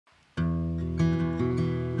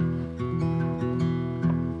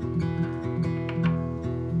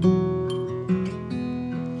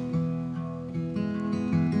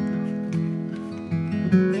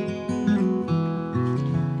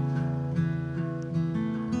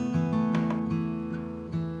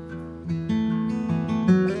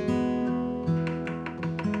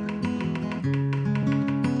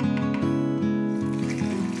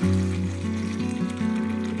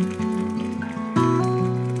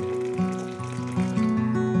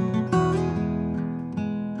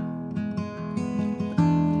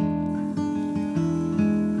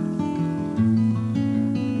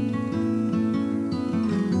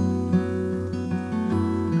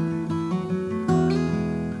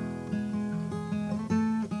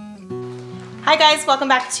Hi guys, welcome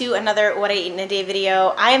back to another What I Eat in a Day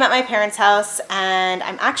video. I am at my parents' house and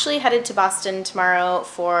I'm actually headed to Boston tomorrow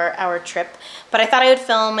for our trip, but I thought I would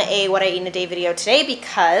film a What I Eat in a Day video today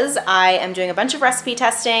because I am doing a bunch of recipe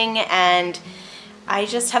testing and I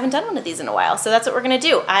just haven't done one of these in a while, so that's what we're gonna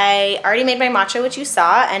do. I already made my matcha, which you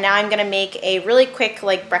saw, and now I'm gonna make a really quick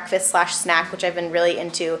like breakfast slash snack, which I've been really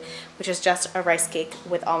into, which is just a rice cake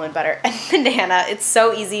with almond butter and banana. It's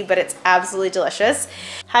so easy, but it's absolutely delicious.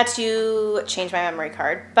 Had to change my memory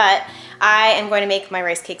card, but I am going to make my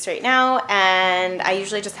rice cakes right now, and I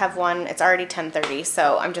usually just have one. It's already 10:30,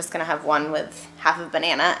 so I'm just gonna have one with half of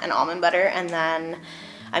banana and almond butter, and then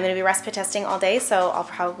I'm gonna be recipe testing all day, so I'll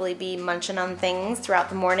probably be munching on things throughout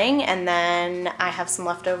the morning, and then I have some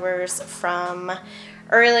leftovers from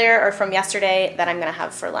earlier or from yesterday that I'm gonna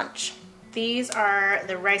have for lunch. These are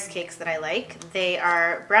the rice cakes that I like. They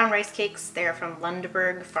are brown rice cakes. They are from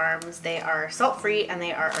Lundberg Farms. They are salt-free and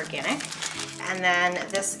they are organic. And then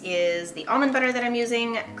this is the almond butter that I'm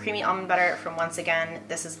using, creamy almond butter from Once Again.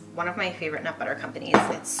 This is one of my favorite nut butter companies.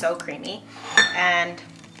 It's so creamy. And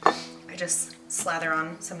I just slather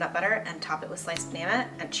on some nut butter and top it with sliced banana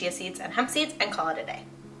and chia seeds and hemp seeds and call it a day.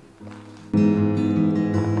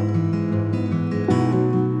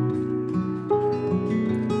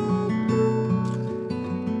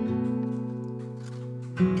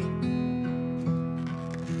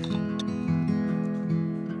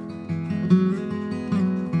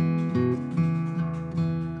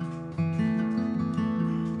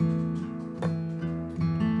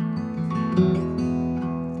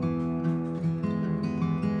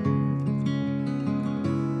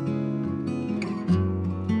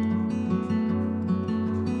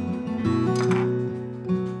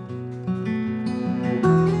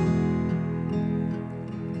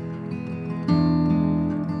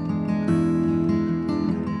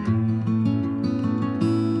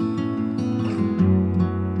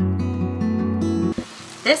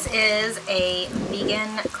 This is a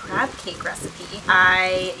vegan crab cake recipe.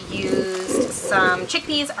 I used some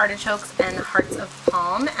chickpeas, artichokes, and hearts of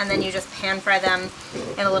palm, and then you just pan fry them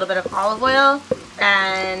in a little bit of olive oil,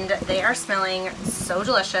 and they are smelling so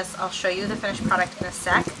delicious. I'll show you the finished product in a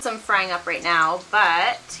sec. So I'm frying up right now,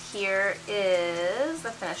 but here is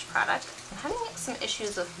the finished product. I'm having some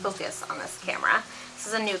issues with focus on this camera. This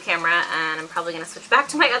is a new camera, and I'm probably going to switch back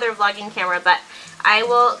to my other vlogging camera, but I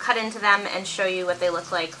will cut into them and show you what they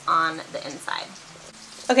look like on the inside.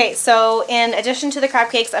 Okay, so in addition to the crab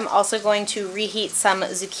cakes, I'm also going to reheat some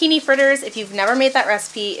zucchini fritters. If you've never made that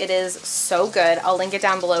recipe, it is so good. I'll link it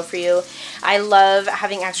down below for you. I love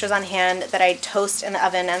having extras on hand that I toast in the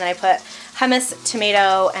oven, and then I put hummus,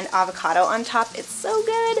 tomato, and avocado on top. It's so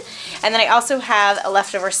good. And then I also have a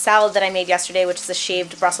leftover salad that I made yesterday, which is a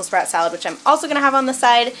shaved Brussels sprout salad, which I'm also going to have on the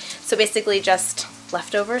side. So basically just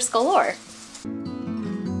leftovers galore.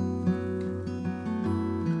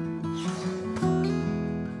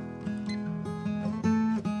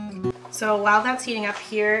 So while that's heating up,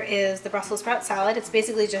 here is the Brussels sprout salad. It's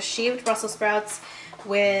basically just shaved Brussels sprouts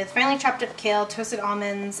with finely chopped up kale, toasted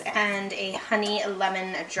almonds, and a honey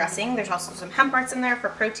lemon dressing. There's also some hemp hearts in there for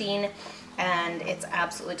protein, and it's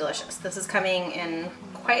absolutely delicious. This is coming in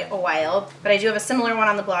quite a while, but I do have a similar one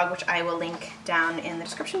on the blog, which I will link down in the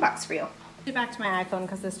description box for you. Back to my iPhone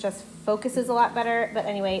because this just focuses a lot better. But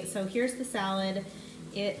anyway, so here's the salad.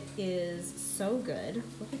 It is so good.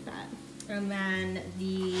 Look at that. And then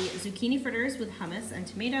the zucchini fritters with hummus and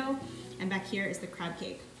tomato, and back here is the crab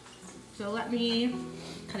cake. So let me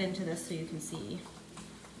cut into this so you can see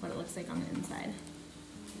what it looks like on the inside.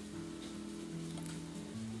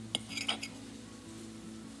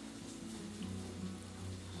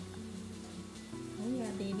 Oh yeah,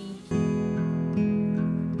 baby.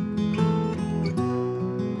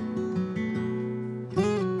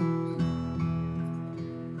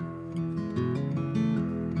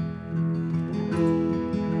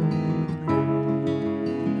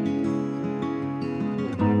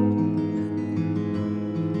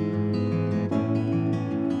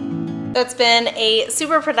 So it's been a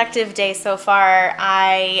super productive day so far.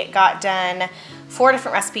 I got done 4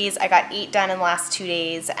 different recipes. I got 8 done in the last 2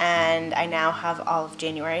 days, and I now have all of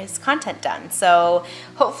January's content done. So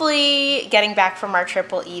hopefully getting back from our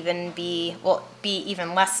trip will be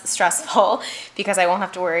even less stressful because I won't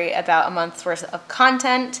have to worry about a month's worth of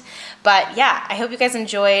content. But yeah, I hope you guys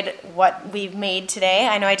enjoyed what we've made today.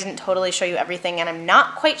 I know I didn't totally show you everything, and I'm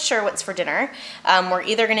not quite sure what's for dinner. We're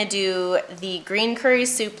either gonna do the green curry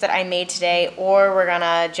soup that I made today, or we're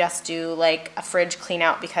gonna just do like a fridge clean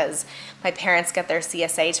out because my parents get their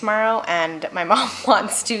CSA tomorrow and my mom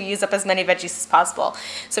wants to use up as many veggies as possible.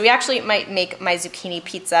 So we actually might make my zucchini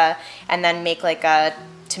pizza and then make like a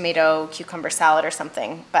tomato cucumber salad or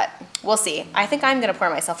something, but we'll see. I think I'm gonna pour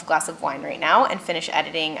myself a glass of wine right now and finish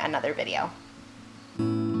editing another video.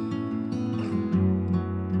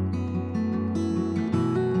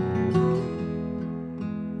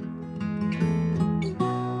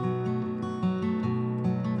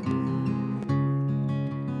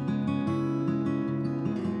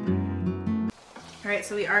 Alright,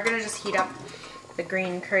 so we are gonna just heat up the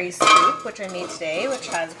green curry soup, which I made today, which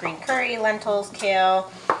has green curry, lentils, kale,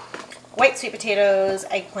 white sweet potatoes,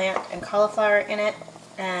 eggplant, and cauliflower in it.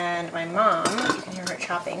 And my mom, you can hear her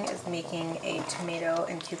chopping, is making a tomato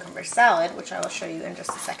and cucumber salad, which I will show you in just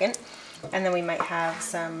a second. And then we might have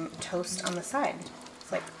some toast on the side.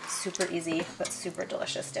 It's like super easy, but super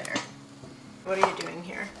delicious dinner. What are you doing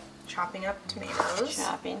here? Chopping up tomatoes.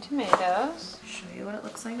 Chopping tomatoes. Show you what it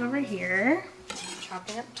looks like over here.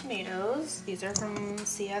 Chopping up tomatoes. These are from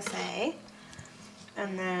CSA.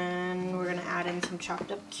 And then we're gonna add in some chopped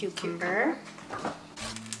up cucumber.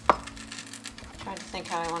 Trying to think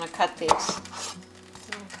how I want to cut these.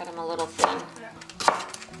 I'm gonna cut them a little thin.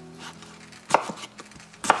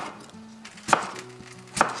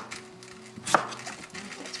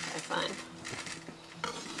 That's probably fine.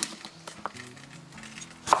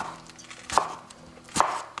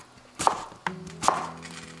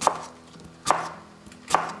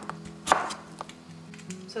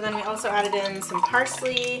 So then we also added in some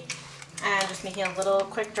parsley and just making a little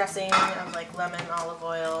quick dressing of like lemon, olive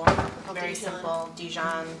oil, very simple,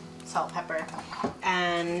 Dijon, salt, pepper.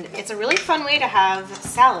 And it's a really fun way to have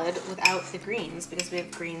salad without the greens because we have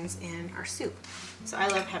greens in our soup. So I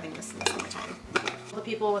love having this in the summertime. The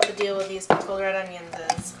people with the deal with these pickled red onions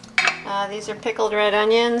is... These are pickled red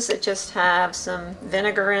onions that just have some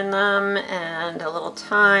vinegar in them and a little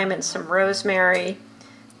thyme and some rosemary.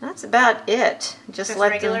 That's about it. Just let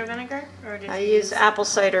regular vinegar? Or did I you use apple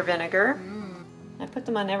cider vinegar. I put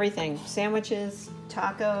them on everything. Sandwiches,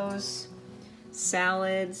 tacos,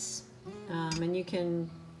 salads, and you can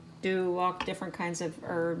do all different kinds of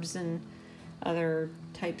herbs and other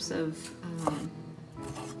types of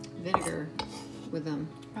vinegar with them.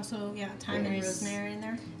 Also, yeah, thyme and rosemary in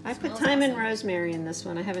there. I put thyme and rosemary in this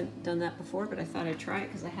one. I haven't done that before, but I thought I'd try it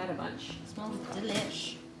because I had a bunch. It smells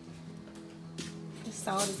delish. This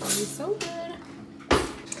salad is gonna be so good.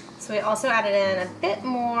 So we also added in a bit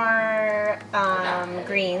more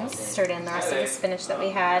greens, stirred in the rest of the spinach that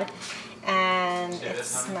we had, and it's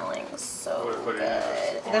smelling so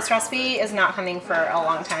good. This recipe is not coming for a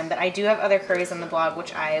long time, but I do have other curries on the blog,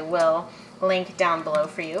 which I will link down below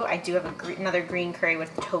for you. I do have another green curry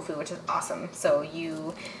with tofu, which is awesome. So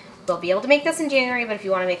you will be able to make this in January, but if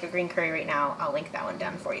you want to make a green curry right now, I'll link that one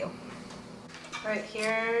down for you. All right,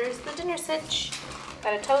 here's the dinner sitch.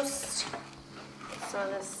 Got a toast, some of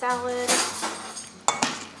this salad.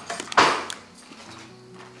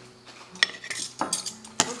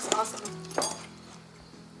 Looks awesome.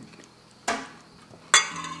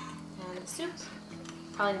 And the soup.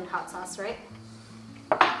 Probably need hot sauce, right?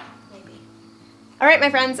 Maybe. All right, my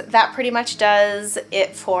friends, that pretty much does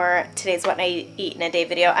it for today's What I Eat in a Day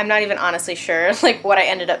video. I'm not even honestly sure like what I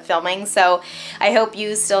ended up filming, so I hope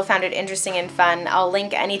you still found it interesting and fun. I'll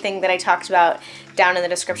link anything that I talked about down in the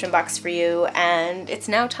description box for you, and it's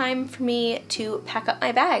now time for me to pack up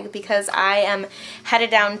my bag because I am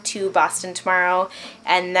headed down to Boston tomorrow,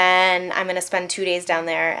 and then I'm gonna spend 2 days down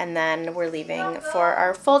there, and then we're leaving for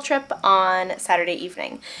our full trip on Saturday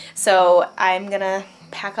evening. So I'm gonna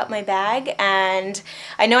pack up my bag, and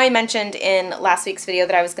I know I mentioned in last week's video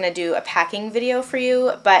that I was going to do a packing video for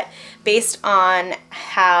you, but based on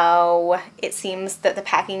how it seems that the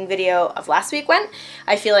packing video of last week went,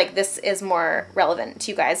 I feel like this is more relevant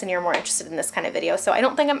to you guys and you're more interested in this kind of video, so I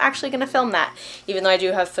don't think I'm actually going to film that, even though I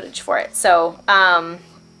do have footage for it. So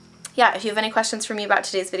yeah, if you have any questions for me about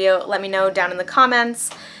today's video, let me know down in the comments.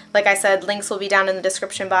 Like I said, links will be down in the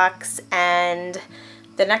description box, and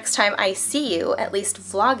the next time I see you, at least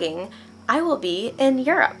vlogging, I will be in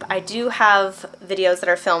Europe. I do have videos that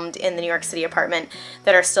are filmed in the New York City apartment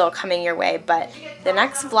that are still coming your way, but the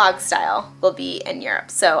next vlog style will be in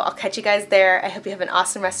Europe. So I'll catch you guys there. I hope you have an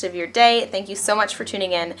awesome rest of your day. Thank you so much for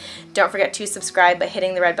tuning in. Don't forget to subscribe by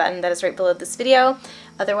hitting the red button that is right below this video.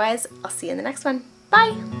 Otherwise, I'll see you in the next one.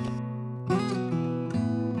 Bye!